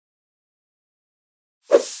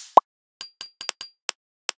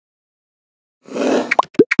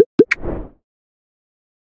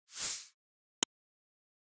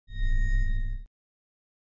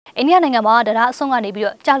အိန္ဒိယနိုင်ငံမှာတရားအဆုံးကနေပြီး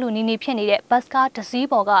တော့ကြာလူနီနီဖြစ်နေတဲ့ဘတ်ကားတစ်စီး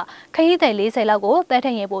ပေါ်ကခရီးသည်40လောက်ကိုတဲထ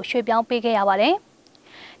ည့်ရင်ဖို့ရွှေ့ပြောင်းပေးခဲ့ရပါတယ်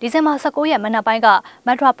။ဒီဇင်ဘာ19ရက်မနက်ပိုင်းကမ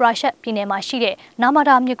က်ဒရာပရာရှက်ပြည်နယ်မှာရှိတဲ့နာမ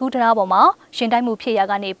ဒါမြကူးတရားပေါ်မှာရှင်တိုက်မှုဖြစ်ရာ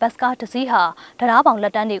ကနေဘတ်ကားတစ်စီးဟာတရားပေါင်လ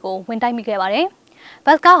က်တန်းတွေကိုဝင်တိုက်မိခဲ့ပါတယ်။ဘ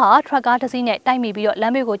တ်ကားဟာထရက်ကားတစ်စီးနဲ့တိုက်မိပြီးတော့လ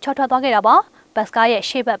မ်းဘေးကိုချော့ထွက်သွားခဲ့တာပါ။ဘတ်ကားရဲ့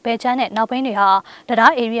ရှေ့ဘက်ဘဲချမ်းနဲ့နောက်ဘင်းတွေဟာတ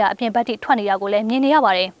ရားဧရိယာအပြင်ဘက်ထိထွက်နေတာကိုလည်းမြင်နေရ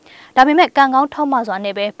ပါတယ်။ဒါပေမဲ့ကံကောင်းထောက်မစွာ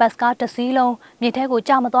နဲ့ပဲဘတ်ကားတစ်စီးလုံးမြေထဲကို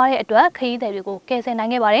ကျမသွားတဲ့အတွက်ခရီးသည်တွေကိုကယ်ဆယ်နို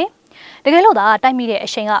င်ခဲ့ပါတယ်။တကယ်လို့သာတိုက်မိတဲ့အ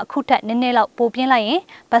ချိန်ကအခုထက်နည်းနည်းလောက်ပိုပြင်းလိုက်ရင်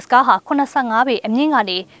ဘတ်ကားဟာ85ပေအမြင့်က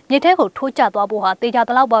နေမြေထဲကိုထိုးကျသွားဖို့ဟာတေချာတ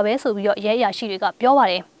လောက်ပါပဲဆိုပြီးတော့ရဲအရာရှိတွေကပြောပါ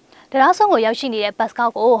တယ်။တရားဆုံးကိုရောက်ရှိနေတဲ့ဘတ်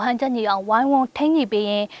ကားကိုဟန်ချက်ညီအောင်ဝိုင်းဝန်းထိန်းညှိပေး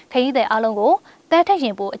ရင်ခရီးသည်အလုံးကိုတဲထည့်ရ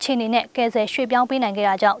င်ဖို့အခြေအနေနဲ့ကယ်ဆယ်ရွှေ့ပြောင်းပေးနိုင်ခဲ့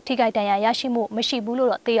တာကြောင့်ထိခိုက်ဒဏ်ရာရရှိမှုမရှိဘူးလို့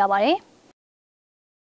တော့သိရပါတယ်။